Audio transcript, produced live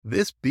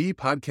This B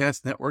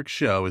Podcast Network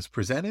show is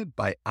presented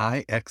by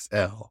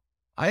IXL.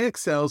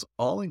 IXL's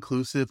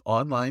all-inclusive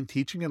online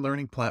teaching and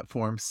learning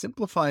platform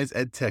simplifies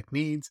edtech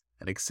needs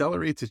and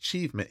accelerates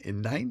achievement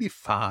in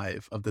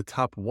 95 of the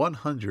top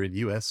 100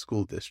 U.S.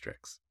 school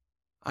districts.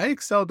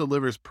 IXL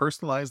delivers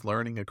personalized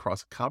learning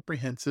across a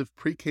comprehensive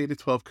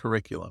pre-K-12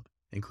 curriculum,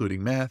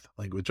 including math,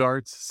 language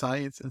arts,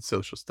 science, and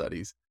social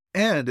studies,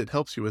 and it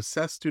helps you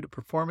assess student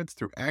performance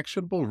through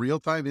actionable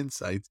real-time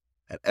insights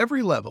at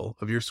every level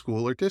of your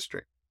school or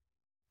district.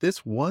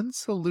 This one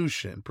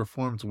solution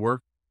performs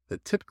work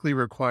that typically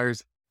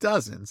requires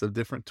dozens of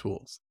different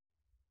tools.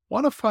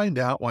 Want to find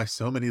out why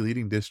so many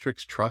leading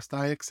districts trust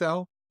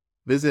IXL?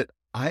 Visit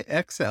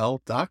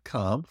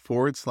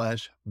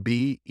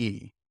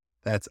IXL.com/BE.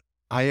 That's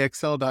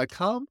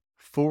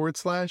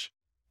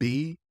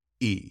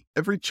IXL.com/BE.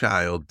 Every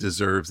child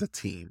deserves a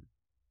team.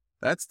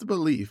 That's the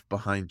belief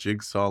behind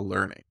Jigsaw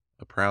Learning,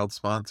 a proud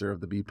sponsor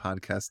of the B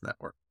Podcast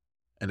Network.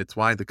 And it's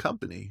why the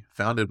company,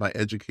 founded by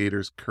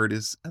educators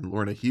Curtis and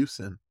Lorna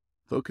Hewson,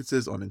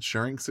 focuses on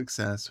ensuring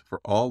success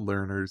for all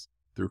learners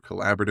through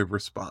collaborative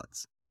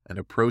response, an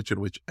approach in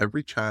which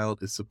every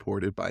child is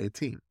supported by a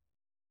team.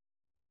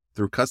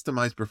 Through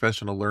customized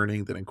professional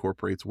learning that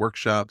incorporates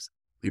workshops,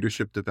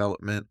 leadership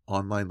development,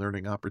 online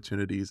learning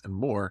opportunities, and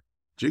more,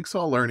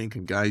 Jigsaw Learning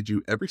can guide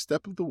you every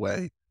step of the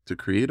way to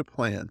create a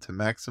plan to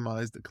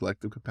maximize the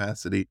collective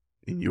capacity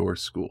in your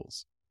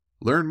schools.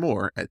 Learn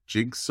more at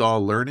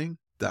jigsawlearning.ca.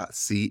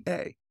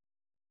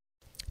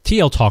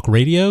 TL Talk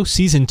Radio,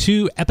 Season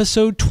 2,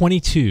 Episode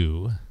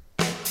 22.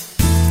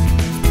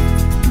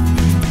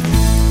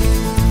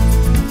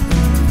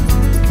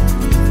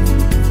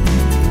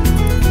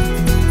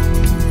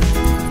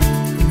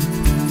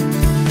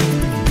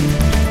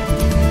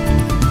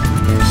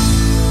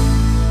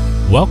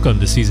 Welcome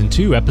to Season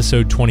 2,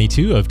 Episode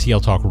 22 of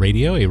TL Talk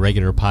Radio, a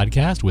regular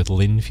podcast with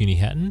Lynn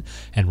Fuini-Hetton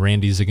and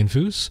Randy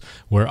Ziegenfuss,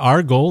 where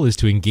our goal is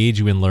to engage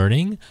you in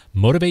learning,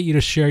 motivate you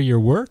to share your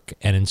work,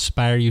 and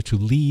inspire you to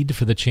lead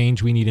for the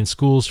change we need in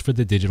schools for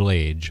the digital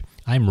age.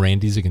 I'm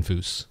Randy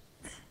Ziegenfuss.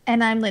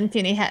 And I'm Lynn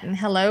Fuini-Hetton.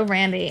 Hello,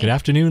 Randy. Good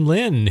afternoon,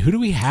 Lynn. Who do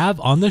we have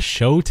on the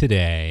show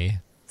today?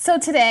 So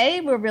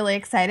today, we're really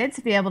excited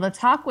to be able to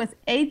talk with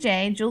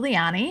AJ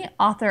Juliani,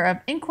 author of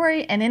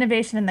Inquiry and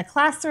Innovation in the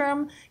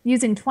Classroom,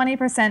 using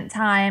 20%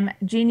 time,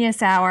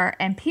 Genius Hour,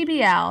 and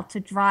PBL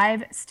to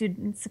drive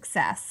student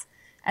success,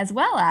 as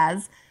well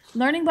as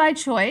Learning by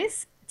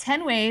Choice,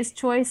 10 ways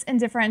choice and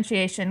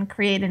differentiation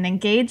create an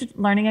engaged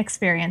learning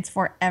experience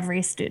for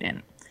every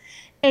student.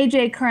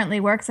 AJ currently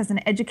works as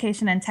an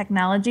Education and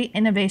Technology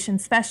Innovation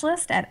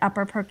Specialist at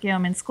Upper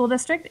Perkiomen School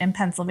District in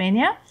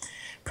Pennsylvania.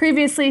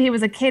 Previously, he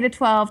was a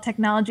K-12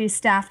 technology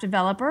staff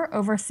developer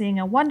overseeing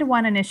a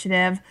one-to-one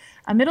initiative,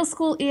 a middle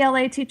school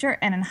ELA teacher,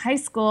 and a high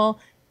school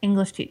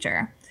English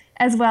teacher,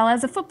 as well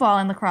as a football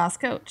and lacrosse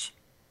coach.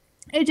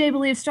 AJ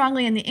believes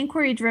strongly in the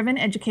inquiry-driven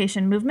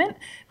education movement.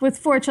 With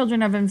 4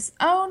 children of his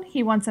own,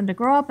 he wants them to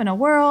grow up in a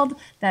world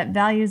that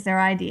values their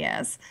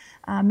ideas.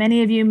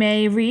 Many of you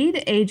may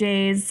read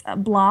AJ's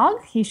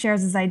blog. He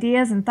shares his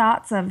ideas and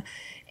thoughts of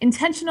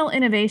intentional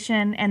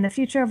innovation and the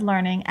future of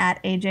learning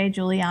at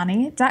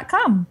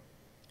ajjuliani.com.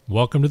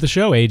 Welcome to the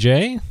show,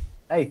 AJ.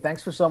 Hey,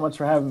 thanks so much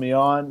for having me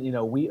on. You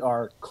know, we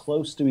are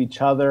close to each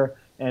other,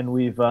 and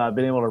we've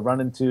been able to run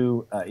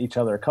into each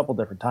other a couple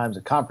different times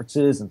at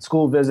conferences and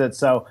school visits.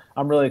 So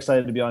I'm really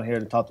excited to be on here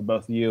to talk to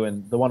both of you,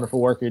 and the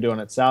wonderful work you're doing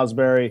at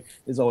Salisbury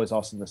is always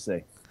awesome to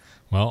see.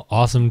 Well,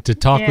 awesome to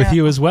talk with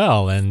you as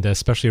well, and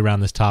especially around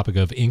this topic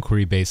of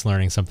inquiry-based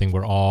learning, something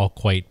we're all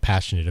quite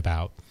passionate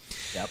about.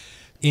 Yep.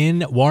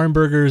 In Warren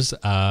Berger's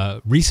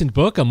recent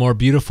book, A More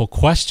Beautiful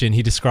Question,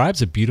 he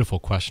describes a beautiful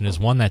question as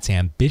one that's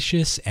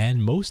ambitious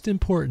and, most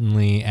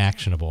importantly,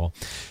 actionable.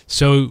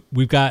 So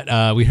we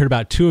heard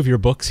about 2 of your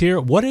books here.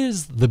 What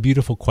is the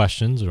beautiful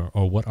questions, or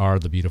what are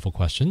the beautiful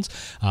questions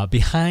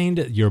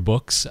behind your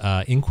books,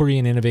 Inquiry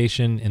and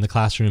Innovation in the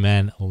Classroom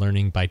and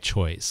Learning by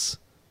Choice?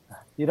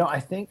 You know, I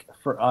think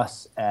for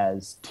us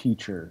as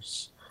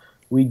teachers,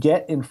 we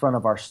get in front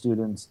of our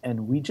students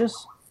and we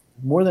just,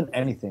 more than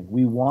anything,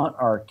 we want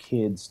our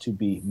kids to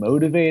be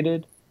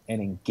motivated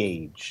and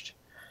engaged.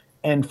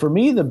 And for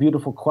me, the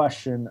beautiful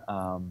question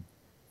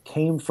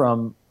came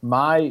from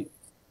my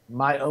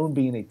own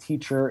being a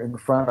teacher in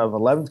front of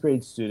 11th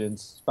grade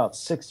students about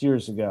 6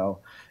 years ago.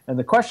 And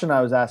the question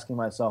I was asking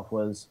myself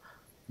was,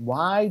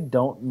 why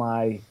don't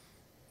my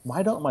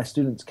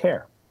students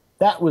care?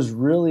 That was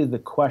really the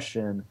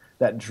question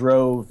that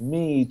drove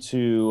me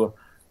to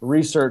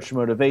research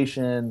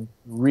motivation,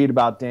 read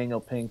about Daniel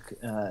Pink's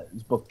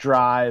book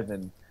Drive,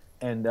 and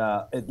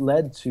it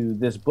led to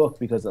this book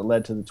because it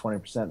led to the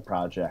 20%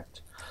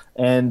 Project.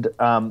 And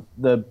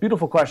the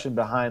beautiful question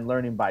behind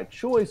Learning by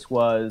Choice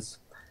was,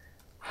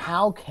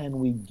 how can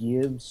we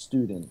give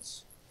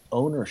students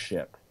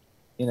ownership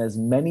in as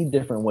many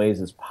different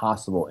ways as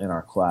possible in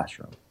our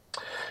classroom?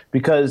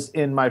 Because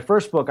in my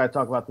first book, I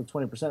talk about the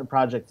 20%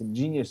 Project and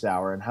Genius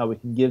Hour and how we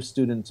can give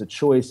students a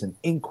choice and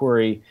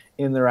inquiry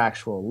in their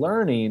actual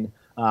learning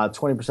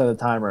 20% of the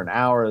time or an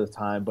hour of the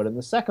time. But in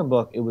the second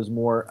book, it was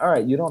more, all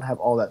right, you don't have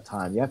all that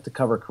time. You have to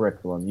cover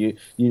curriculum.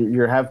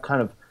 You have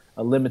kind of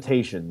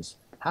limitations.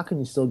 How can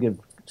you still give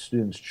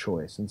students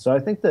choice? And so I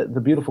think that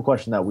the beautiful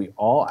question that we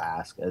all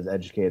ask as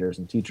educators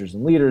and teachers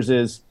and leaders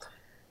is,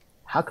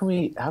 how can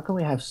we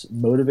have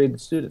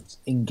motivated students,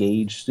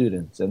 engaged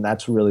students? And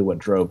that's really what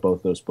drove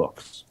both those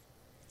books.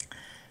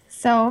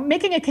 So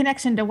making a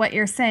connection to what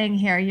you're saying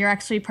here, you're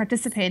actually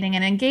participating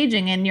and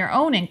engaging in your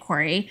own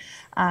inquiry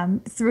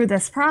through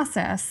this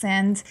process.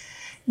 And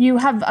you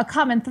have a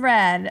common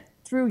thread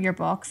through your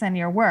books and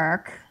your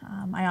work.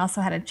 I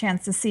also had a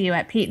chance to see you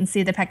at Pete and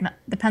see the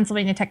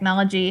Pennsylvania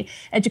Technology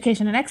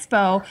Education and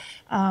Expo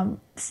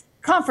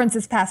conference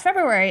this past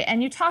February,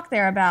 and you talked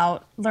there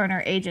about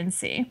learner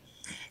agency.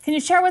 Can you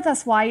share with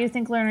us why you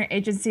think learner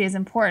agency is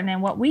important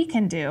and what we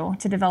can do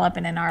to develop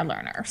it in our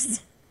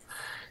learners?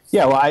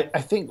 Yeah, well,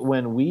 I think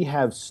when we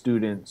have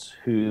students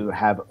who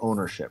have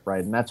ownership,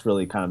 right, and that's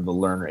really kind of the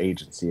learner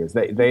agency, is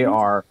they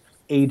are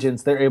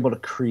agents, they're able to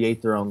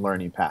create their own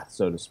learning path,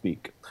 so to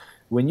speak.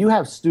 When you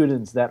have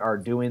students that are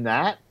doing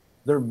that,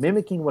 they're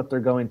mimicking what they're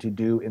going to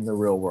do in the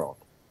real world,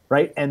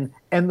 right? And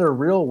their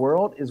real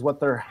world is what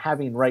they're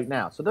having right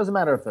now. So it doesn't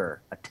matter if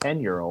they're a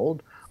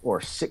 10-year-old or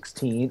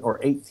 16 or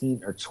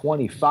 18 or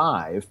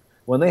 25,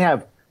 when they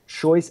have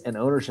choice and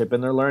ownership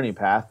in their learning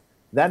path,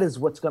 that is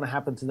what's going to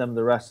happen to them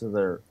the rest of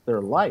their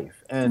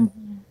life.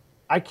 And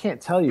I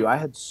can't tell you, I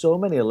had so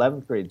many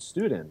 11th grade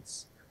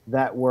students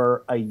that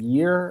were a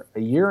year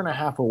and a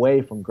half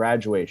away from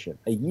graduation,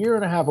 a year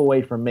and a half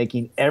away from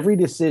making every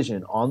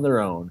decision on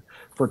their own,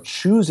 for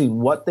choosing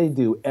what they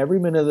do every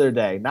minute of their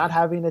day, not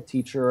having a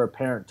teacher or a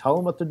parent tell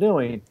them what they're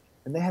doing,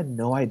 and they had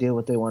no idea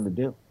what they wanted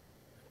to do.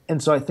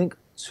 And so I think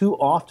too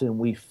often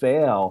we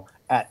fail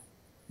at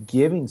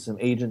giving some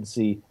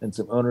agency and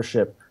some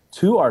ownership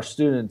to our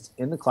students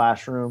in the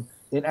classroom,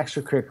 in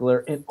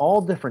extracurricular, in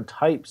all different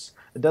types.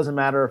 It doesn't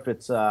matter if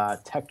it's a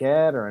tech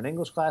ed or an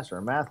English class or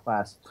a math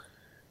class.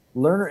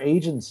 Learner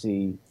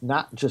agency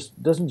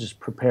doesn't just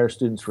prepare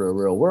students for a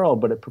real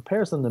world, but it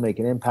prepares them to make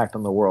an impact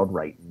on the world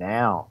right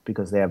now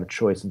because they have a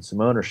choice and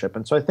some ownership.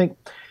 And so I think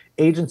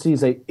agency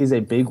is a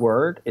big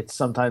word. It's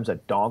sometimes a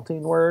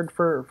daunting word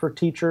for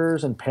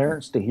teachers and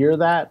parents to hear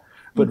that,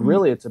 but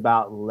really it's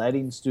about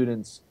letting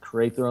students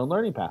create their own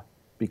learning path,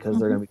 because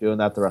they're going to be doing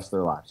that the rest of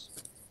their lives.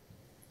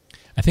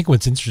 I think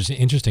what's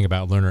interesting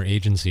about learner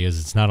agency is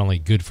it's not only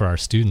good for our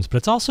students, but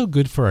it's also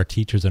good for our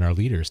teachers and our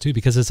leaders too,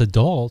 because as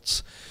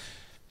adults,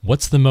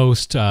 what's the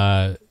most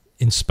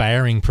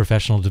inspiring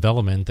professional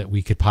development that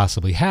we could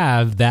possibly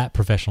have? That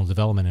professional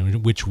development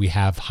in which we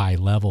have high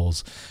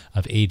levels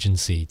of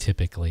agency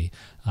typically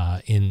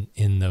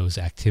in those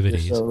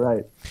activities. You're so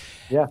right.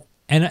 Yeah.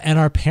 And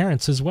our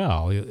parents as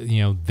well.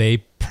 You know, they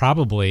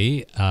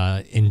probably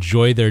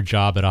enjoy their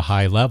job at a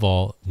high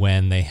level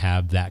when they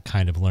have that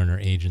kind of learner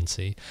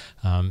agency.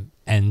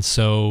 And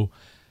so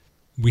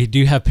we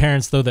do have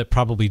parents, though, that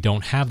probably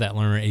don't have that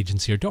learner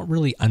agency or don't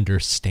really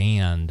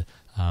understand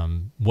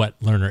what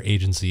learner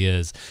agency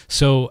is.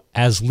 So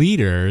as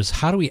leaders,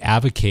 how do we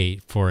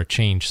advocate for a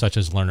change such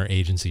as learner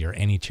agency or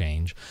any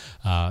change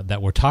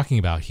that we're talking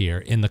about here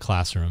in the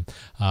classroom?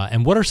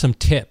 And what are some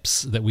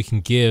tips that we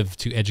can give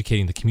to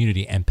educating the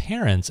community and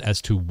parents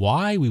as to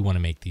why we want to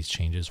make these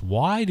changes?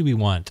 Why do we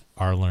want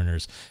our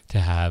learners to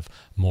have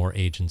more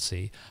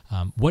agency?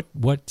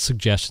 What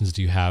suggestions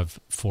do you have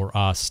for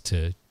us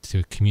to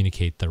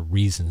communicate the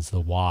reasons, the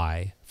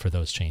why for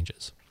those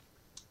changes?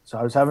 So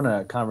I was having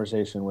a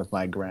conversation with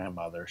my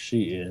grandmother.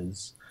 She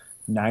is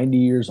 90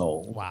 years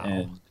old.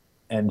 Wow.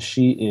 And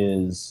she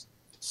is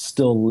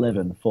still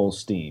living full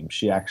steam.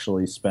 She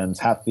actually spends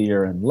half the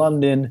year in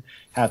London,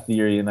 half the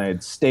year in the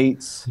United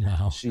States.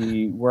 Wow.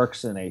 She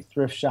works in a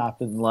thrift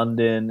shop in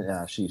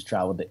London. She's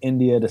traveled to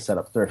India to set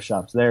up thrift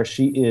shops there.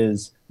 She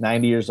is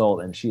 90 years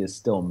old and she is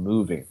still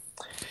moving.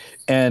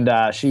 And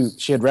she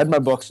had read my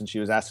books and she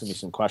was asking me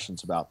some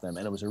questions about them.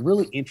 And it was a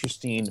really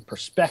interesting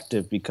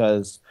perspective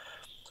because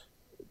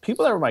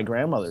people that were my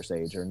grandmother's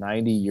age or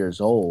 90 years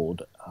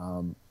old,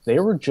 they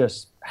were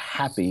just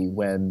happy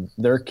when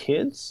their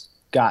kids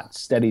got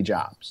steady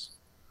jobs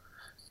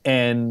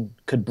and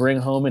could bring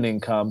home an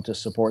income to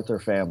support their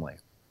family.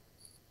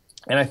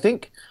 And I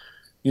think,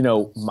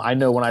 I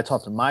know when I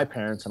talk to my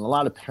parents and a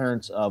lot of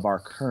parents of our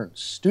current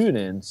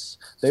students,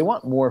 they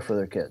want more for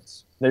their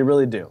kids. They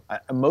really do.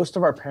 Most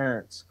of our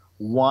parents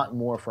want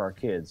more for our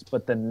kids,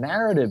 but the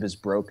narrative is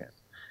broken.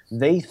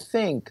 They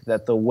think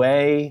that the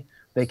way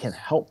they can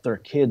help their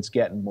kids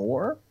get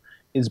more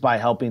is by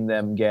helping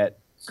them get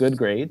good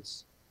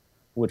grades,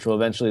 which will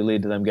eventually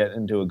lead to them getting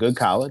into a good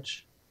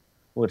college,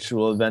 which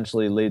will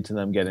eventually lead to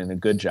them getting a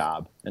good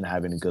job and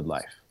having a good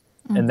life.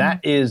 And that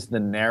is the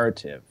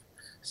narrative.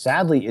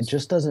 Sadly, it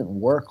just doesn't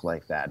work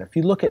like that. If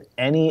you look at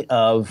any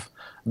of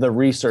the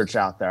research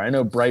out there, I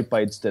know Bright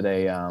Bites did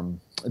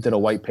a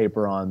white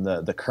paper on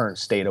the current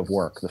state of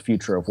work, the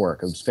future of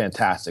work. It was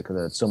fantastic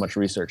because it's so much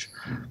research.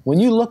 When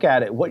you look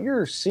at it, what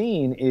you're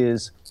seeing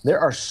is there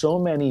are so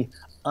many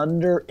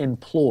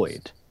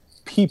underemployed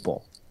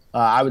people.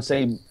 I would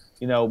say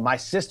My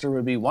sister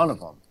would be one of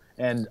them.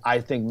 And I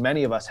think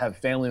many of us have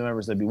family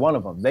members that'd be one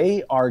of them.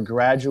 They are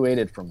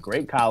graduated from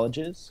great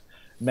colleges.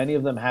 Many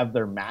of them have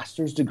their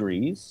master's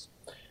degrees,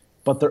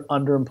 but they're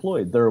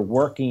underemployed. They're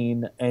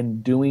working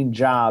and doing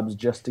jobs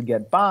just to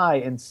get by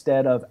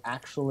instead of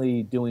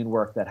actually doing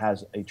work that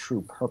has a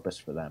true purpose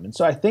for them. And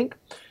so I think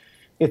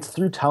it's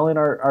through telling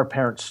our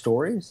parents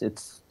stories.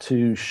 It's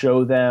to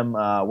show them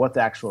what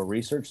the actual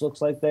research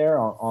looks like there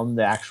on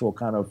the actual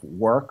kind of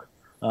work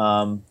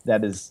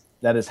that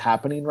is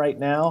happening right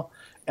now.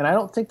 And I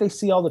don't think they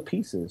see all the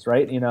pieces,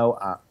 right?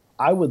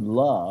 I would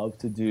love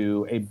to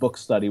do a book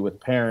study with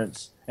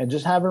parents and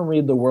just have them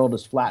read The World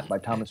is Flat by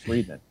Thomas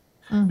Friedman.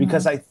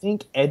 Because I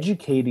think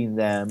educating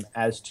them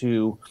as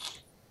to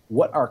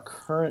what our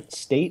current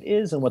state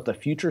is and what the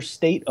future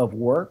state of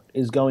work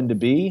is going to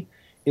be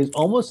is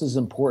almost as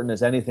important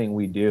as anything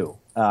we do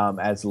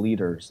as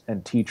leaders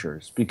and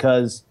teachers,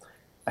 because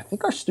I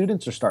think our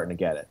students are starting to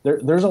get it.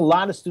 There's a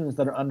lot of students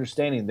that are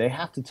understanding they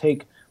have to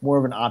take more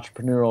of an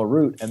entrepreneurial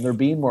route, and they're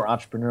being more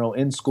entrepreneurial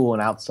in school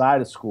and outside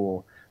of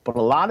school. But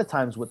a lot of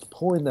times what's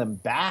pulling them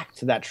back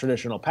to that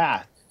traditional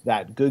path,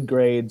 that good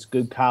grades,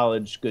 good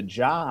college, good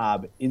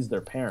job, is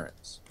their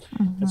parents.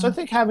 And so I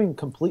think having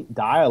complete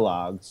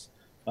dialogues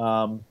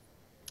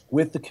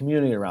with the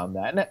community around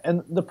that.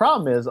 And the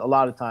problem is a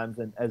lot of times,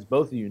 and as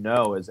both of you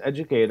know, as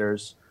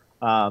educators,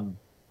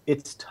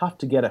 it's tough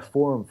to get a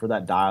forum for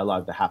that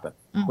dialogue to happen,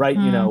 right?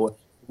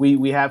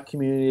 We have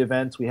community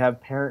events, we have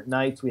parent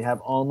nights, we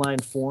have online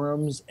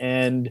forums,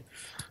 and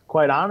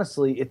quite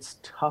honestly, it's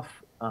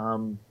tough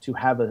to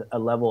have a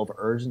level of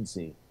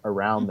urgency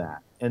around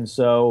that. And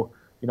so,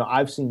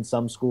 I've seen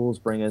some schools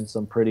bring in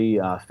some pretty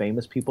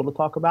famous people to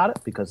talk about it,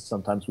 because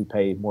sometimes we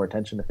pay more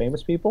attention to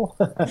famous people.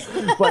 But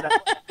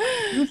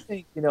I do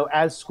think,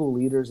 as school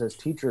leaders, as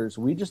teachers,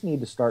 we just need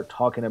to start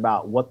talking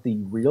about what the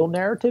real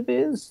narrative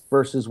is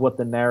versus what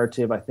the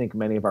narrative I think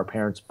many of our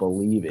parents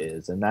believe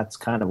is. And that's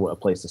kind of a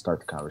place to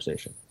start the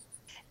conversation.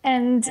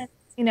 And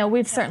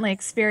we've certainly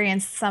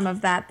experienced some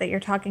of that you're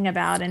talking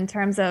about in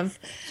terms of,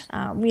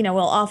 we'll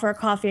offer a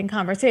coffee and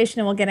conversation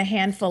and we'll get a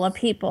handful of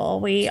people.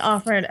 We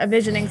offered a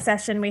visioning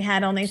session. We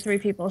had only 3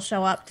 people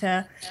show up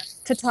to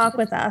talk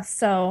with us.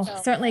 So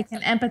certainly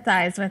can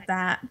empathize with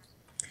that.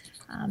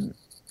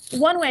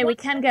 One way we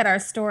can get our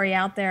story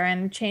out there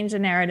and change the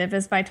narrative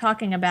is by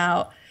talking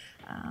about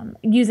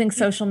using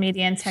social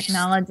media and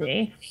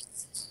technology.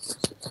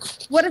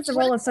 What is the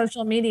role of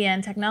social media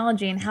and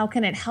technology, and how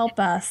can it help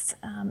us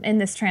in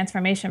this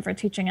transformation for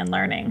teaching and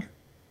learning?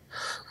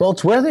 Well,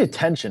 it's where the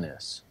attention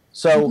is.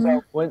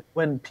 So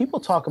when people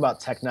talk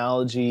about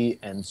technology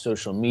and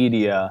social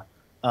media,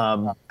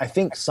 I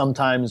think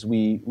sometimes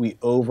we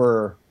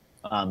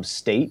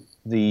overstate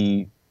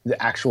the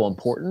actual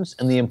importance,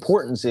 and the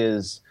importance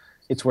is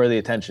it's where the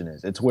attention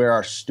is. It's where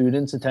our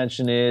students'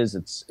 attention is.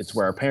 It's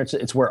where our parents.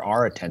 It's where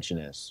our attention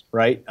is.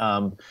 Right.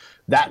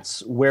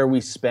 That's where we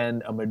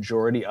spend a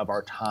majority of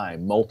our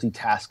time,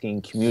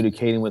 multitasking,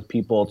 communicating with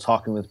people,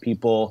 talking with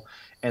people,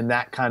 and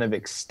that kind of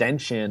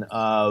extension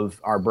of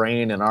our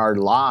brain and our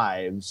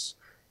lives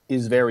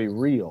is very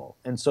real.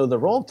 And so the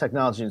role of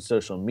technology and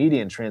social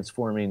media in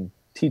transforming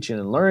teaching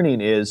and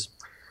learning is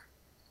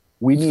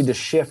we need to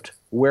shift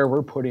where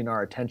we're putting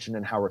our attention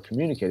and how we're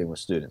communicating with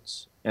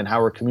students and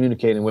how we're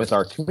communicating with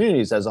our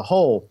communities as a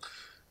whole.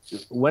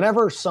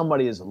 Whenever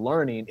somebody is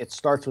learning, it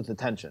starts with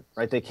attention,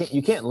 right?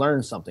 You can't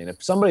learn something.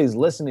 If somebody's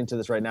listening to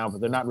this right now, but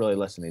they're not really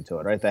listening to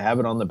it, right? They have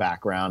it on the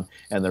background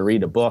and they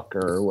read a book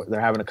or they're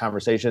having a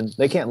conversation,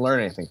 they can't learn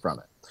anything from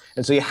it.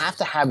 And so you have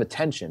to have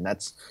attention.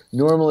 That's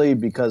normally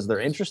because they're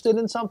interested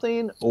in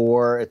something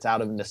or it's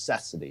out of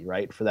necessity,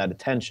 right, for that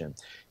attention.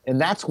 And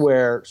that's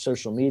where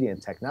social media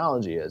and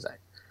technology is.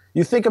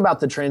 You think about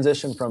the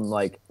transition from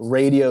like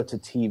radio to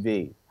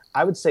TV.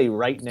 I would say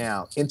right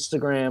now,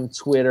 Instagram,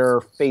 Twitter,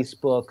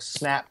 Facebook,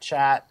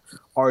 Snapchat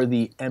are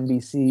the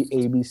NBC,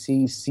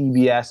 ABC,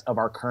 CBS of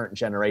our current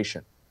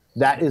generation.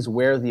 That is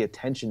where the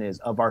attention is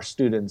of our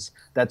students.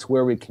 That's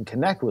where we can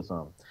connect with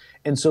them.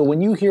 And so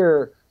when you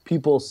hear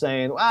people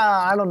saying,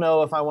 I don't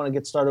know if I want to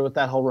get started with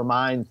that whole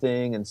remind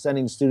thing and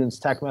sending students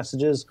text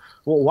messages,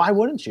 well, why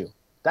wouldn't you?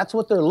 That's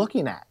what they're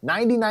looking at.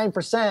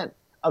 99%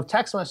 of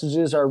text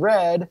messages are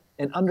read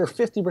and under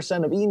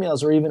 50% of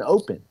emails are even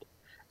opened.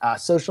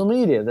 Social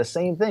media, the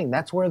same thing.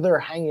 That's where they're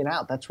hanging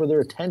out. That's where their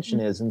attention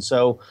is. And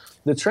so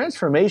the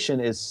transformation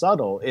is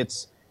subtle.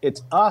 It's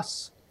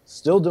us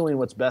still doing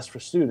what's best for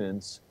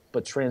students,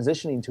 but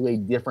transitioning to a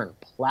different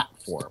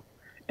platform.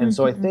 And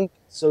so I think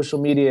social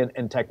media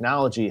and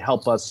technology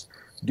help us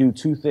do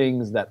 2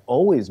 things that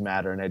always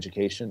matter in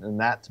education, and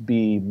that's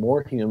be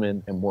more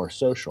human and more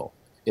social.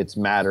 It's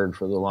mattered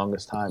for the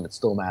longest time. It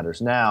still matters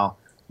now.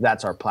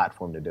 That's our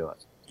platform to do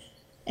it.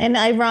 And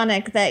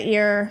ironic that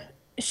you're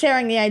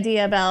sharing the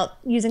idea about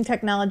using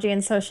technology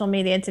and social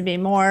media to be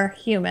more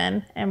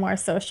human and more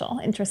social.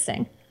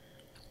 Interesting.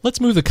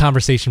 Let's move the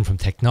conversation from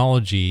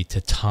technology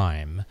to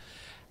time.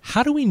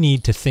 How do we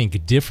need to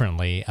think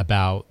differently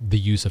about the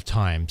use of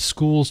time?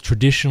 Schools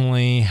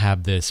traditionally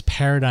have this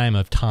paradigm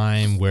of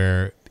time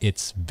where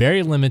it's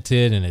very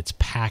limited and it's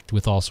packed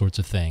with all sorts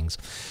of things.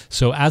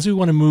 So as we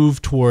want to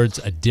move towards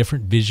a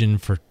different vision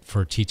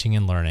for teaching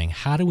and learning,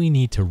 how do we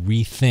need to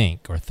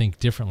rethink or think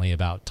differently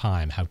about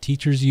time, how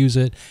teachers use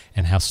it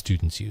and how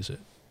students use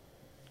it?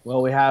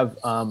 Well, we have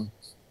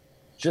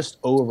just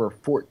over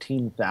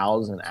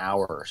 14,000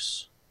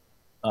 hours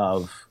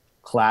of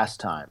class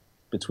time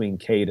between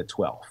K to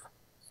 12.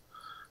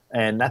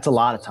 And that's a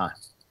lot of time.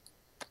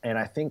 And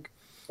I think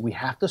we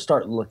have to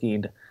start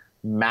looking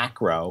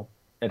macro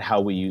at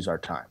how we use our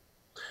time.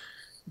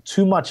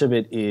 Too much of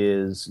it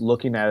is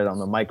looking at it on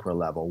the micro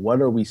level.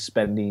 What are we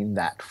spending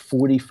that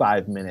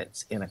 45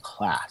 minutes in a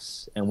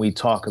class? And we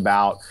talk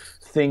about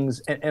things,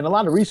 and a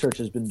lot of research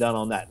has been done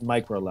on that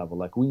micro level.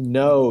 Like, we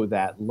know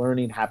that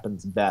learning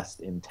happens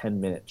best in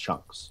 10-minute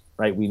chunks,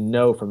 right? We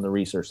know from the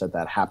research that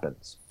that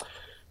happens.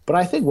 But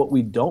I think what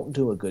we don't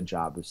do a good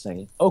job of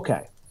saying,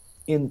 okay,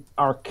 in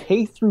our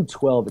K through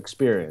 12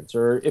 experience,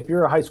 or if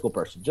you're a high school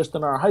person, just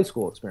in our high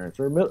school experience,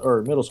 or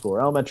middle school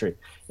or elementary,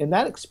 in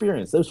that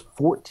experience, those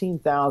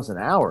 14,000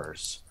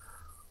 hours,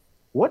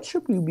 what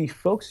should we be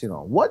focusing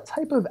on? What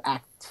type of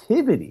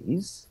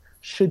activities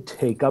should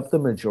take up the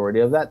majority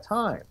of that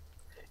time?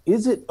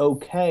 Is it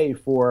okay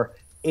for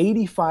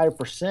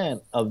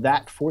 85% of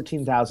that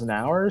 14,000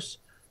 hours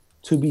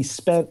to be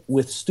spent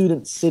with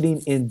students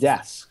sitting in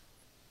desks?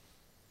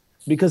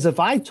 Because if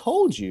I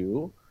told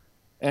you,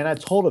 and I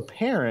told a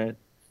parent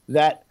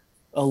that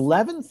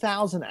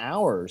 11,000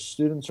 hours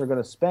students are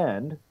going to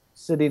spend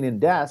sitting in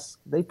desks,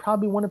 they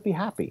probably wouldn't be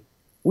happy.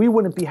 We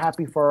wouldn't be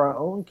happy for our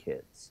own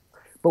kids.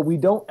 But we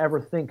don't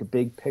ever think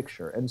big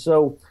picture. And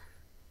so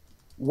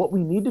what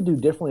we need to do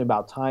differently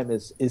about time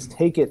is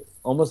take it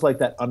almost like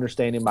that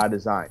understanding by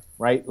design,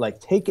 right? Like,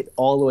 take it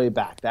all the way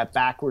back, that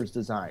backwards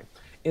design.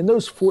 In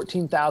those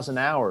 14,000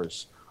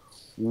 hours,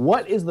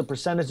 what is the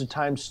percentage of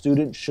time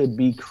students should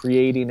be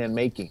creating and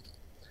making?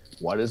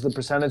 What is the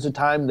percentage of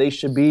time they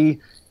should be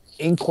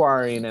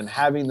inquiring and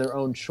having their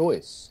own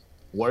choice?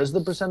 What is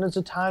the percentage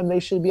of time they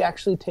should be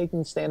actually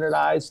taking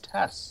standardized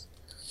tests?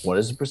 What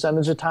is the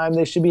percentage of time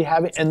they should be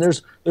having? And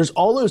there's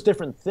all those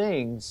different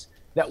things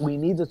that we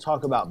need to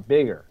talk about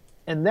bigger.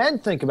 And then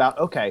think about,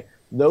 okay,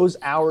 those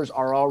hours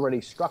are already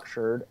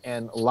structured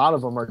and a lot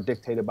of them are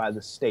dictated by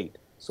the state.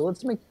 So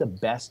let's make the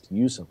best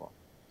use of them.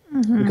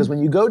 Mm-hmm. Because when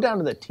you go down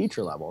to the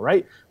teacher level,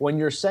 right, when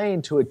you're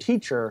saying to a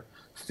teacher,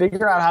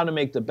 figure out how to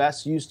make the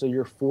best use of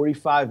your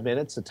 45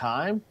 minutes of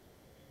time,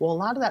 well, a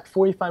lot of that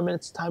 45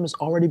 minutes of time has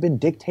already been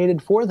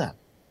dictated for them.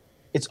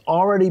 It's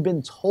already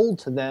been told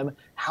to them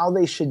how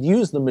they should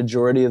use the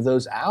majority of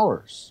those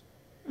hours.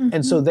 Mm-hmm.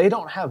 And so they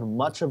don't have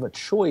much of a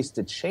choice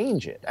to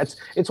change it.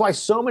 It's why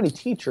so many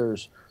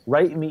teachers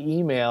write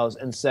me emails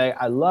and say,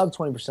 I love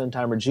 20%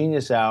 time or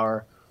Genius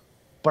Hour,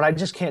 but I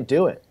just can't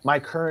do it. My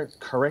current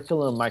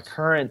curriculum, my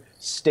current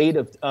state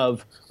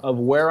of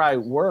where I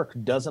work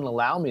doesn't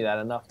allow me that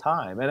enough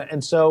time.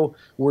 And so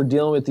we're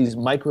dealing with these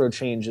micro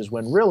changes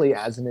when really,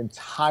 as an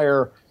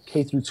entire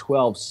K through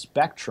 12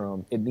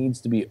 spectrum, it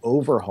needs to be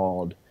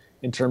overhauled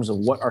in terms of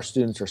what our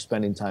students are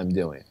spending time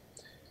doing.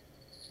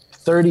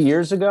 30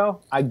 years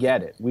ago, I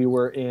get it. We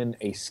were in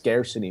a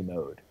scarcity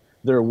mode.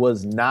 There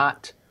was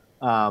not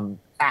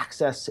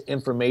access to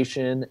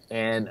information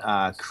and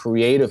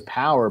creative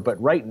power.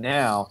 But right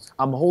now,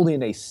 I'm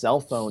holding a cell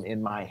phone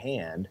in my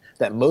hand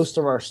that most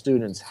of our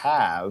students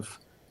have,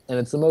 and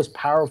it's the most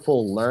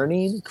powerful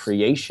learning,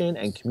 creation,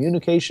 and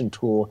communication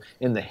tool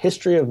in the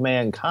history of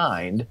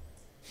mankind,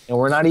 and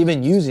we're not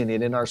even using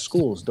it in our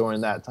schools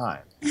during that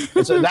time.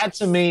 And so that,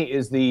 to me,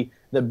 is the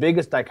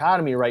biggest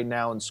dichotomy right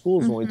now in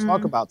schools. When we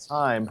talk about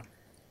time,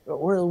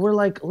 we're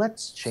like,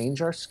 let's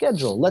change our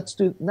schedule. Let's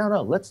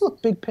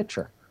look big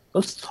picture.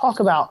 Let's talk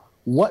about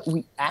what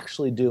we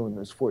actually do in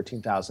those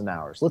 14,000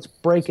 hours. Let's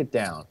break it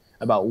down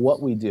about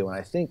what we do. And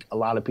I think a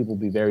lot of people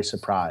will be very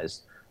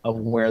surprised of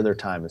where their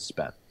time is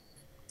spent.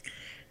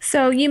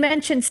 So you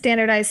mentioned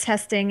standardized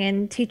testing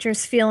and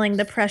teachers feeling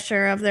the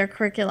pressure of their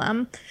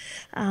curriculum.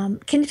 Can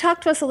you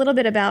talk to us a little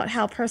bit about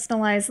how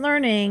personalized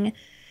learning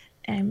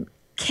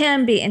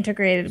can be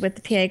integrated with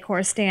the PA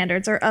core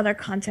standards or other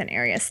content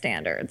area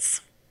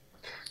standards?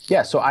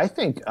 Yeah, so I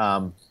think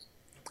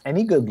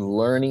any good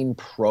learning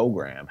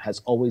program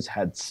has always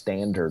had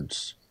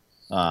standards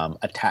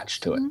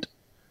attached to it.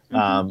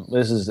 Mm-hmm.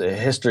 This is the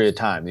history of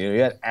time. You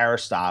had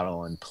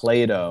Aristotle and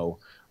Plato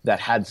that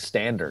had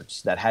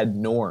standards, that had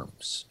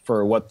norms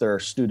for what their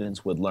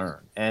students would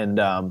learn. And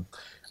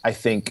I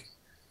think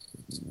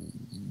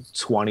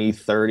 20,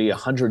 30,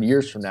 100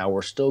 years from now,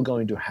 we're still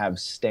going to have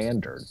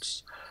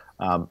standards.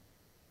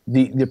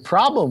 The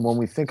problem when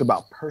we think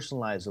about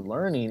personalized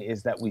learning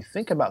is that we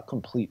think about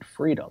complete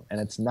freedom,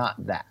 and it's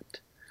not that.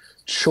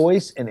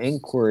 Choice and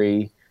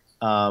inquiry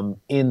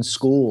in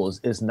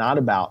schools is not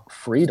about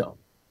freedom.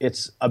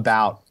 It's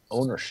about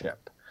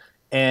ownership.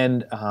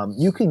 And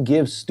you can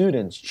give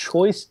students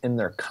choice in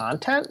their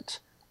content,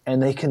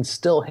 and they can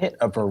still hit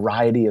a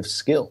variety of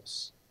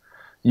skills.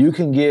 You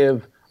can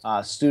give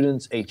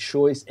students a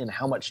choice in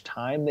how much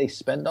time they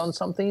spend on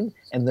something,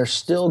 and they're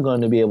still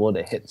going to be able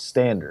to hit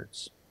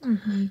standards.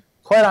 Mm-hmm.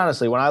 Quite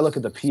honestly, when I look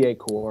at the PA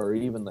Core or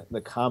even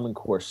the Common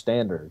Core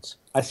standards,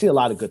 I see a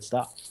lot of good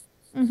stuff.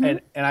 Mm-hmm.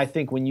 And I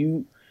think when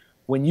you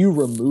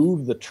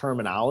remove the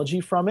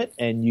terminology from it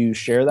and you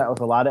share that with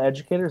a lot of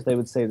educators, they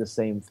would say the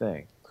same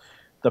thing.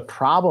 The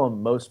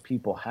problem most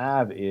people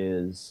have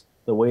is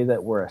the way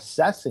that we're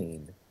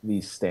assessing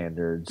these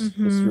standards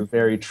mm-hmm. is through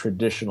very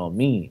traditional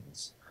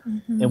means.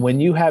 Mm-hmm. And when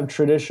you have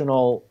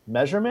traditional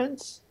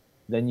measurements,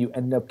 then you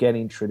end up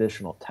getting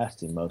traditional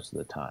testing most of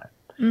the time.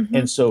 Mm-hmm.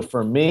 And so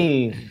for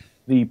me,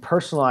 the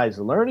personalized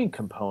learning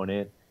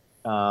component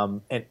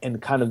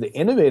and kind of the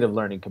innovative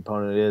learning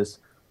component is,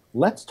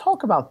 let's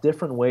talk about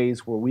different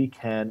ways where we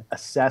can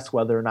assess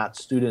whether or not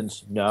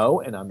students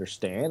know and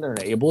understand and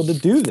are able to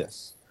do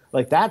this.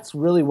 Like, that's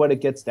really what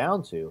it gets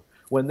down to.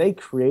 When they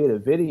create a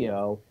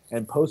video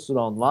and post it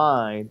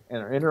online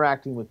and are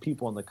interacting with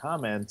people in the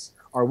comments,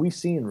 are we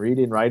seeing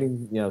reading,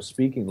 writing,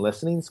 speaking,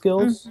 listening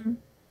skills? Mm-hmm.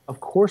 Of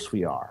course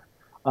we are.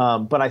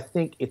 But I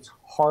think it's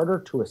harder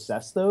to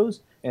assess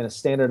those in a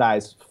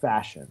standardized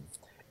fashion.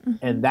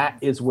 Mm-hmm. And that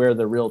is where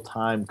the real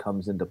time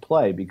comes into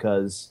play,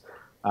 because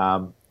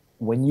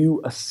when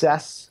you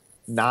assess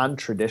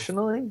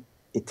non-traditionally,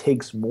 it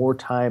takes more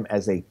time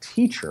as a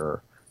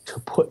teacher to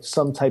put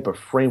some type of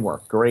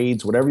framework,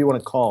 grades, whatever you want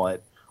to call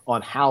it,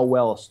 on how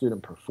well a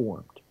student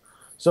performed.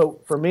 So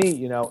for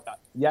me,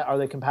 are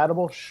they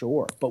compatible?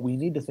 Sure. But we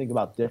need to think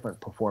about different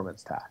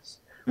performance tasks.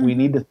 Mm-hmm. We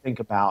need to think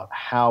about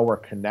how we're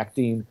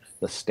connecting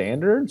the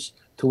standards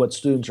to what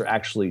students are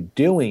actually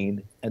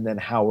doing, and then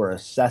how we're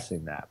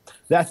assessing that.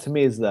 That to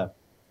me is the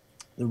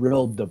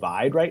real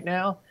divide right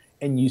now.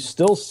 And you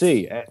still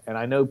see, and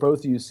I know both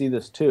of you see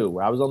this too,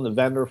 where I was on the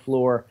vendor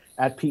floor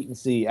at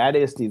P&C, at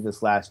ISTE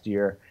this last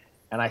year,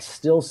 and I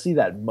still see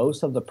that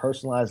most of the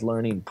personalized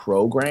learning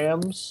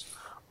programs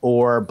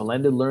or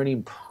blended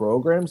learning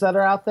programs that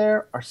are out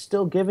there are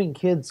still giving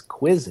kids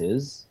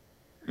quizzes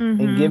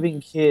mm-hmm. and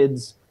giving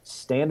kids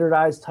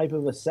standardized type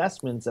of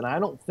assessments. And I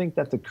don't think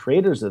that the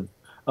creators of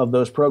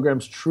those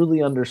programs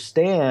truly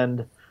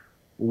understand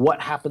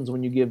what happens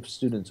when you give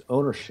students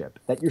ownership,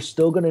 that you're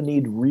still going to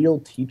need real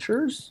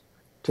teachers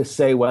to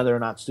say whether or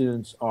not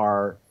students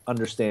are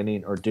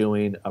understanding or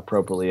doing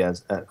appropriately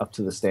as up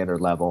to the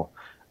standard level.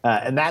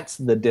 And that's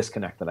the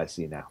disconnect that I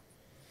see now.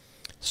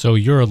 So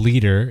you're a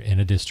leader in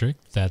a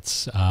district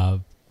that's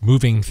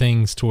moving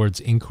things towards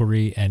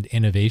inquiry and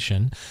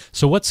innovation.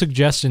 So what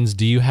suggestions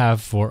do you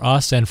have for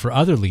us and for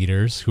other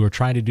leaders who are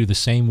trying to do the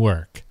same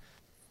work?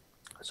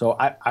 So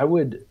I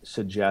would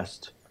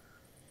suggest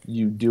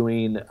you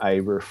doing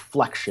a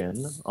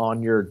reflection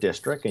on your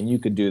district, and you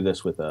could do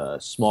this with a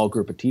small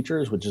group of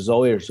teachers, which is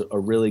always a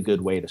really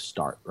good way to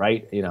start,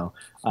 right?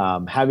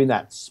 Having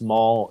that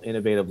small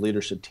innovative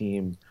leadership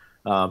team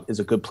is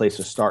a good place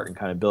to start and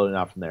kind of building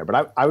out from there.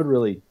 But I would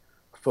really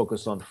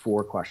focus on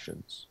 4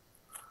 questions.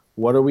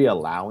 What are we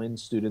allowing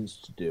students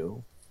to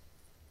do,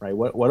 right?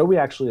 What are we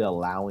actually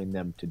allowing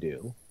them to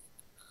do?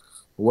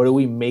 What are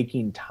we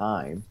making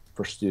time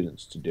for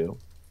students to do,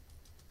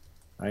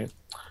 right?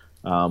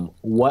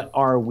 What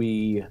are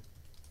we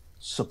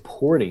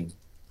supporting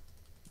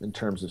in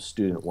terms of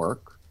student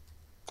work?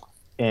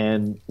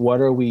 And what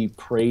are we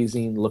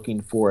praising,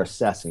 looking for,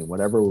 assessing,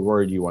 whatever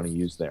word you want to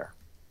use there?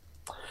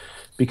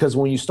 Because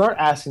when you start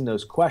asking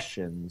those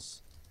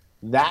questions,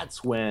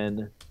 that's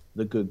when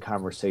the good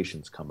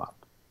conversations come up.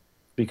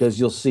 Because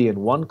you'll see in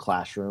one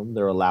classroom,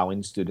 they're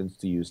allowing students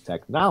to use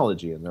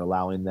technology, and they're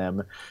allowing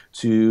them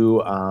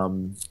to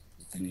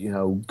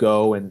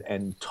go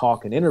and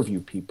talk and interview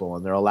people,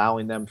 and they're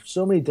allowing them for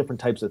so many different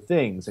types of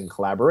things and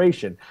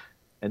collaboration.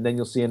 And then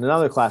you'll see in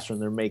another classroom,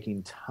 they're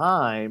making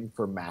time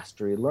for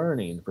mastery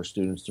learning, for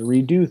students to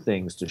redo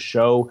things, to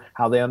show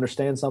how they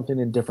understand something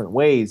in different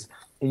ways.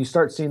 And you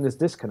start seeing this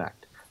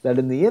disconnect, that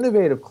in the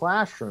innovative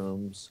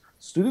classrooms,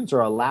 students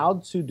are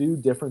allowed to do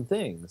different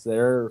things.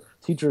 Their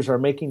teachers are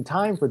making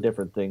time for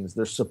different things.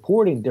 They're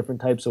supporting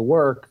different types of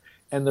work,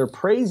 and they're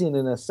praising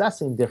and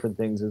assessing different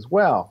things as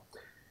well.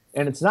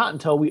 And it's not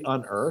until we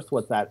unearth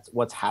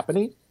what's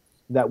happening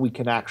that we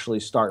can actually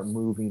start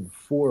moving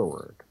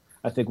forward.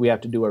 I think we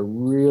have to do a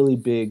really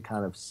big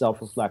kind of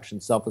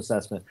self-reflection,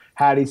 self-assessment.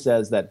 Hattie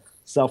says that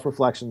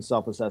self-reflection,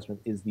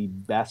 self-assessment is the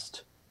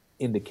best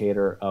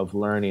indicator of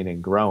learning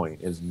and growing,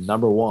 is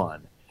number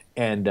one.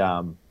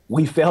 And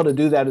we fail to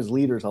do that as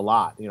leaders a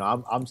lot.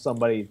 I'm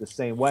somebody the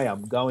same way.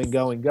 I'm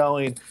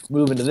going,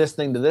 moving to this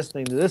thing, to this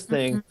thing, to this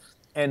thing. Mm-hmm.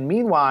 And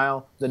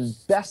meanwhile, the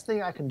best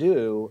thing I can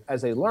do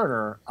as a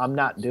learner, I'm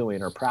not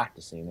doing or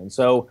practicing. And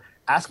so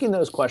asking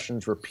those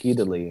questions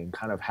repeatedly and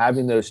kind of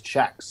having those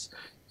checks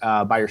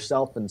by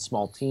yourself in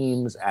small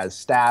teams, as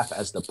staff,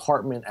 as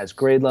department, as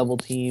grade level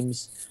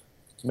teams,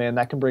 man,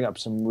 that can bring up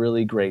some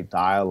really great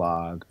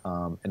dialogue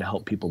and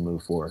help people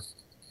move forward.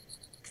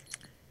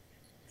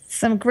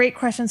 Some great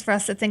questions for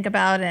us to think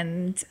about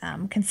and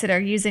consider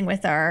using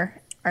with our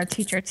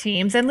teacher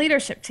teams and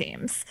leadership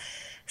teams.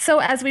 So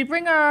as we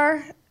bring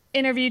our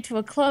interview to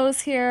a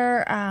close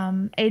here,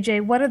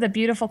 AJ, what are the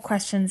beautiful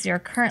questions you're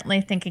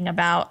currently thinking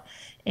about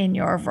in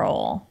your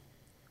role?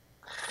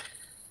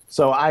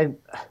 So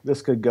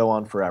this could go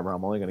on forever.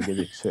 I'm only going to give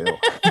you two.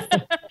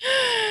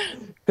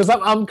 Because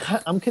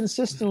I'm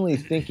consistently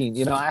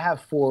thinking, I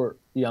have 4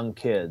 young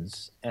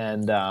kids,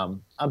 and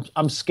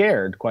I'm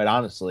scared, quite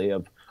honestly,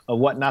 of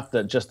what not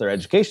just their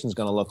education is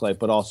going to look like,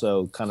 but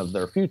also kind of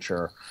their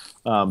future,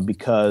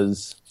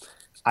 because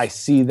I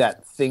see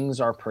that things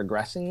are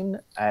progressing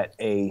at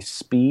a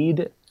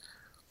speed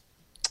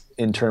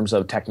in terms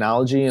of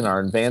technology and our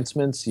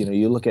advancements.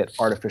 You look at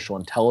artificial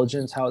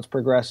intelligence, how it's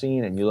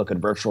progressing, and you look at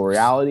virtual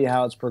reality,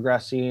 how it's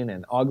progressing,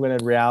 and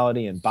augmented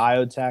reality and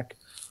biotech.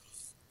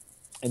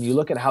 And you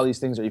look at how these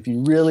things are, if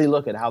you really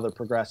look at how they're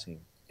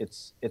progressing,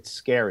 it's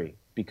scary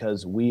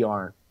because we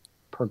aren't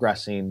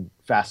progressing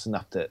fast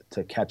enough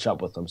to catch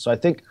up with them. So I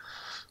think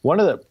one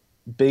of the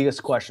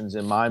biggest questions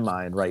in my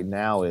mind right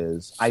now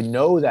is, I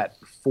know that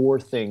 4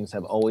 things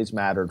have always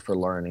mattered for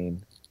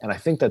learning, and I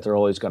think that they're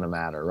always going to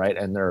matter, right?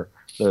 And they're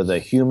the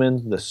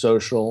human, the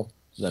social,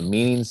 the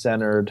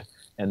meaning-centered,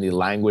 and the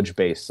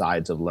language-based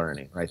sides of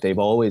learning, right? They've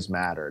always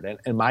mattered.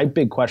 And my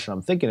big question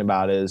I'm thinking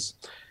about is,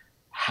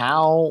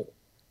 how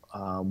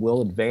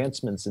will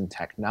advancements in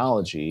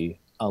technology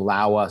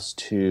allow us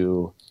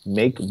to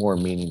make more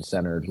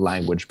meaning-centered,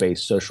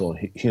 language-based, social,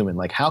 human?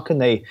 Like, how can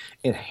they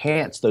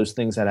enhance those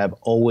things that have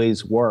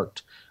always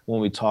worked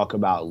when we talk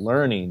about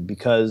learning?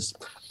 Because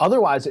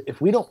otherwise, if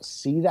we don't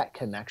see that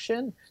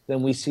connection,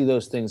 then we see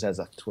those things as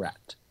a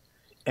threat.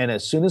 And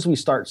as soon as we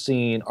start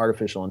seeing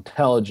artificial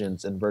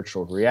intelligence and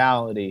virtual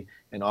reality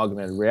and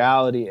augmented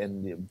reality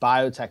and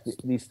biotech,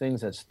 these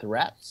things as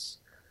threats,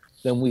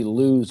 then we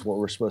lose what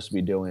we're supposed to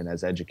be doing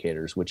as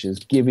educators, which is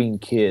giving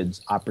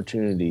kids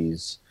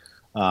opportunities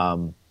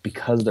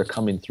because they're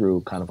coming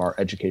through kind of our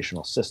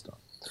educational system.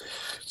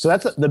 So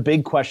that's the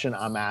big question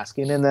I'm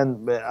asking. And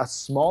then a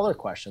smaller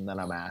question that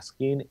I'm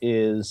asking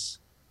is,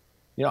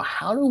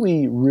 how do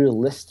we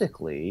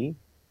realistically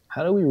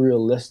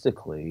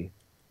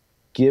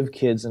give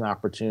kids an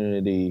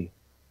opportunity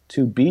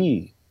to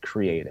be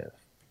creative?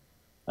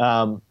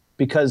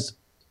 Because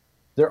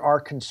there are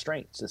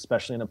constraints,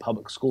 especially in a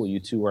public school. You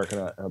two work in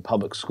a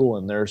public school,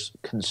 and there's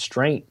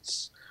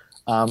constraints.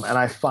 And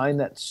I find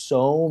that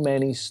so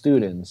many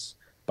students,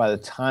 by the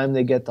time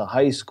they get to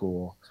high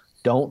school,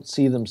 don't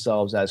see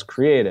themselves as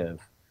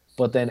creative.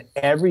 But then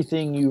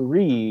everything you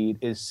read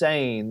is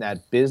saying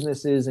that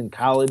businesses and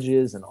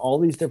colleges and all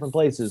these different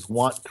places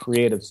want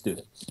creative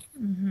students.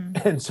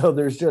 Mm-hmm. And so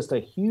there's just a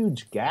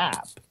huge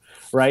gap,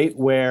 right,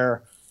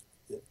 where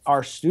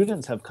our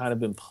students have kind of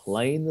been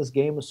playing this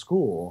game of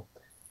school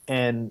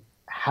and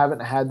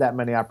haven't had that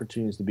many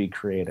opportunities to be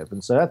creative.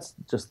 And so that's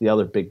just the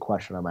other big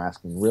question I'm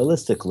asking.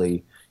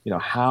 Realistically,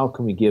 how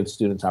can we give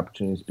students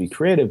opportunities to be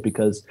creative?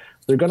 Because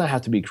they're going to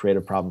have to be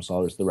creative problem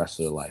solvers the rest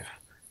of their life.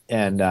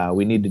 And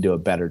we need to do a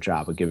better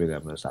job of giving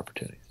them those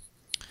opportunities.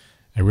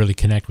 I really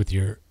connect with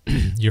your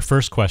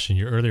first question,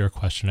 your earlier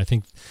question. I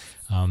think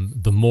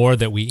the more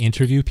that we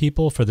interview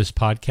people for this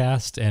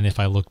podcast, and if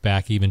I look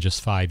back even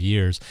just 5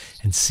 years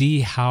and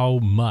see how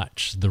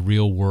much the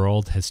real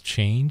world has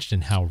changed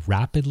and how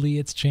rapidly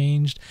it's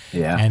changed,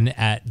 and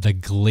at the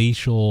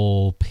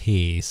glacial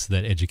pace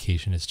that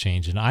education has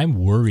changed. And I'm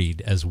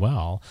worried as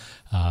well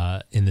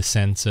in the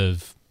sense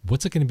of,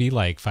 what's it going to be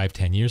like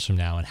 5-10 years from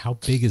now, and how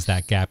big is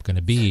that gap going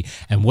to be,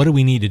 and what do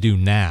we need to do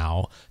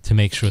now to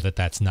make sure that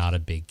that's not a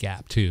big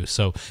gap too?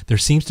 So there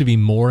seems to be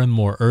more and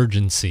more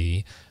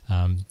urgency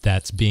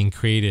that's being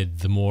created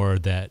the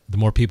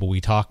more people we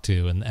talk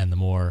to, and the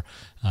more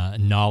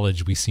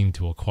knowledge we seem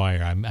to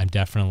acquire. I'm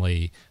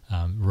definitely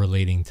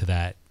relating to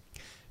that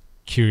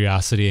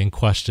curiosity and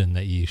question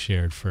that you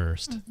shared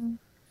first. Mm-hmm.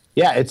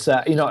 Yeah, it's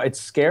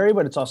it's scary,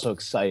 but it's also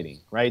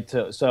exciting, right?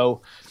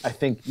 So I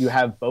think you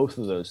have both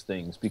of those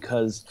things,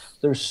 because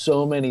there's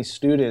so many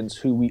students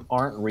who we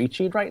aren't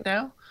reaching right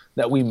now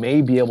that we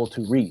may be able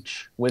to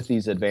reach with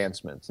these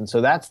advancements. And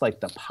so that's like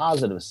the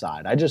positive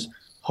side. I just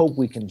hope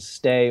we can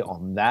stay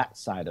on that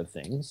side of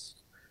things,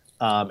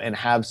 and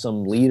have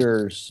some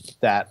leaders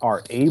that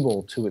are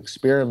able to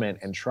experiment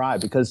and try.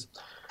 Because,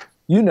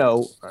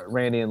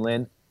 Randy and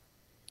Lynn,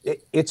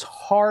 it's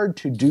hard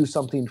to do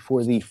something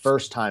for the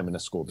first time in a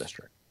school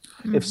district.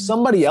 Mm-hmm. If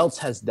somebody else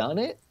has done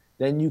it,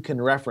 then you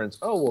can reference,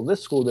 oh, well,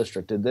 this school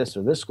district did this,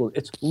 or this school.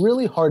 It's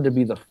really hard to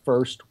be the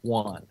first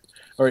one,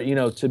 or,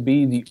 to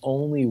be the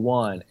only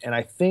one. And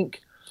I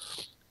think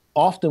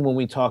often when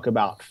we talk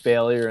about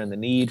failure and the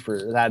need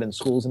for that in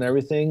schools and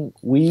everything,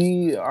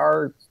 we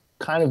are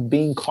kind of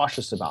being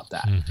cautious about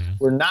that. Mm-hmm.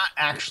 We're not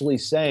actually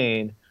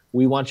saying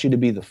we want you to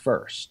be the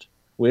first.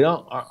 We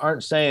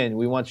aren't saying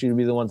we want you to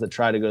be the ones that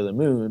try to go to the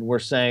moon. We're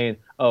saying,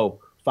 5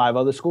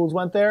 other schools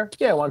went there?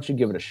 Yeah, why don't you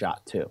give it a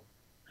shot too?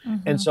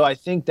 Mm-hmm. And so I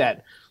think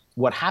that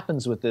what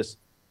happens with this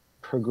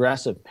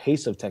progressive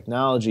pace of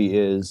technology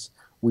is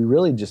we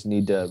really just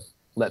need to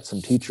let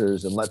some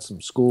teachers and let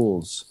some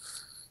schools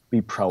be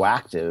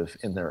proactive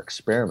in their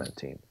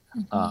experimenting.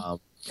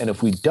 Mm-hmm. And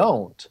if we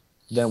don't,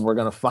 then we're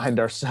going to find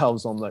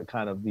ourselves on the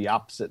kind of the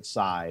opposite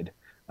side,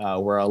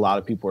 where a lot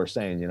of people are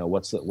saying,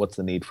 what's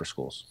the need for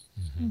schools?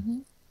 Mm-hmm.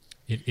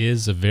 It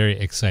is a very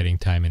exciting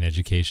time in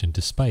education,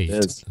 despite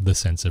the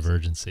sense of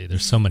urgency.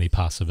 There's so many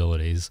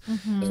possibilities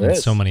and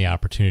so many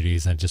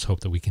opportunities. I just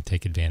hope that we can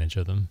take advantage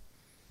of them.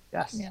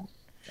 Yes. Yeah.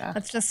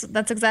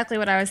 That's exactly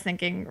what I was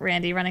thinking,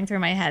 Randy, running through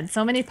my head.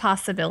 So many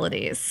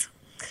possibilities.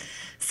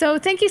 So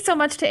thank you so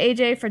much to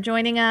AJ for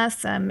joining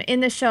us. In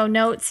the show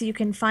notes, you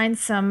can find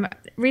some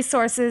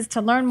resources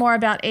to learn more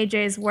about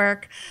AJ's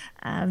work.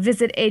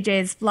 Visit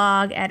AJ's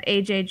blog at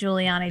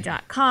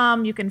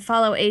ajjuliani.com. You can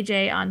follow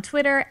AJ on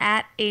Twitter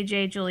at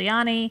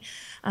ajjuliani.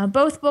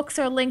 Both books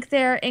are linked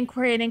there,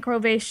 Inquiry and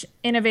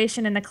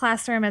Innovation in the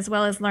Classroom, as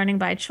well as Learning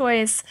by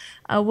Choice.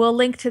 We'll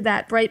link to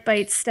that Bright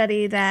Bites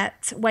study,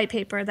 that white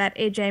paper that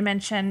AJ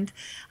mentioned.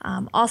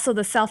 Also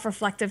the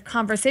self-reflective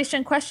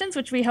conversation questions,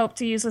 which we hope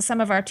to use with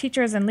some of our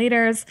teachers and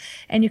leaders.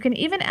 And you can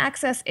even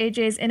access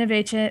AJ's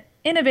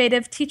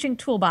innovative teaching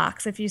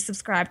toolbox if you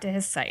subscribe to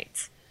his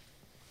site.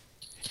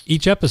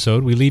 Each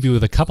episode, we leave you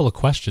with a couple of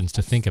questions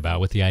to think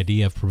about with the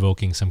idea of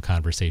provoking some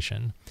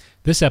conversation.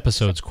 This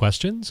episode's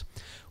questions: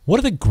 what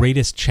are the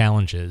greatest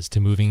challenges to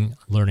moving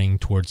learning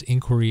towards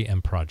inquiry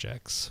and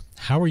projects?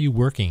 How are you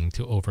working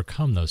to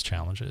overcome those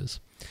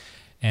challenges?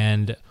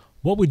 And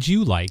what would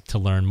you like to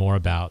learn more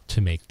about to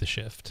make the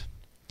shift?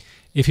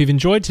 If you've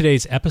enjoyed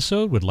today's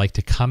episode, would like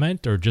to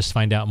comment, or just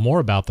find out more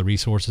about the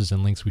resources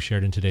and links we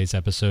shared in today's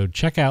episode,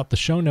 check out the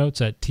show notes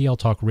at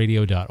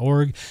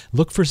tltalkradio.org.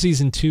 Look for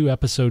Season 2,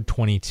 Episode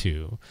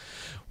 22.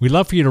 We'd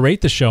love for you to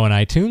rate the show on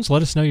iTunes,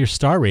 let us know your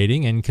star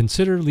rating, and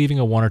consider leaving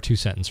a 1 or 2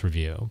 sentence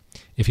review.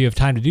 If you have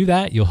time to do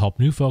that, you'll help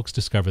new folks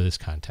discover this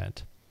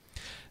content.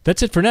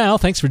 That's it for now.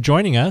 Thanks for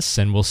joining us,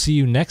 and we'll see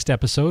you next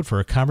episode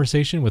for a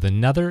conversation with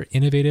another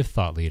innovative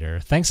thought leader.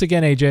 Thanks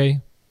again,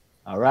 AJ.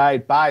 All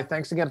right. Bye.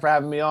 Thanks again for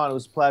having me on. It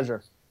was a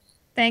pleasure.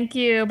 Thank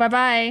you.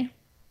 Bye-bye.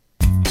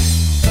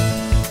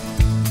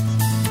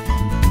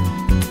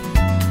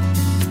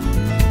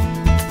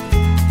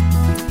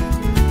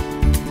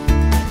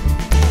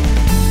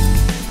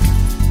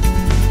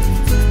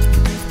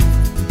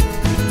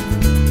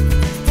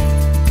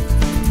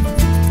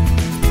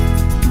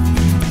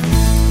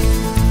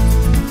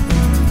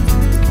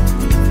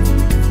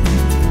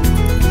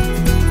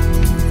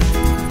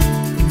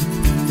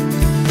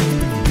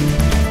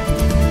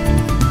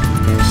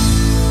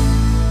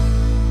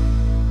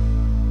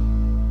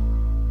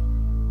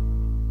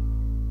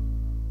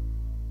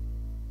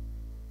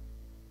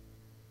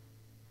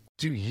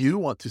 Do you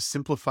want to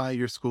simplify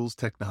your school's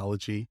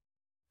technology,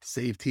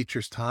 save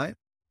teachers time,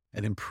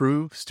 and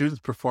improve students'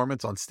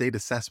 performance on state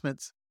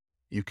assessments?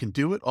 You can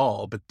do it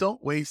all, but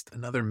don't waste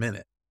another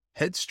minute.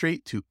 Head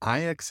straight to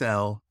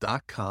ixl.com/BE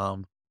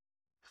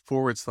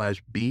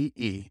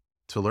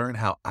to learn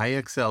how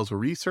IXL's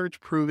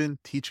research-proven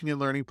teaching and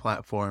learning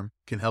platform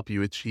can help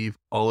you achieve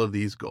all of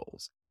these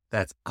goals.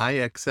 That's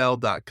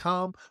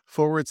ixl.com/BE.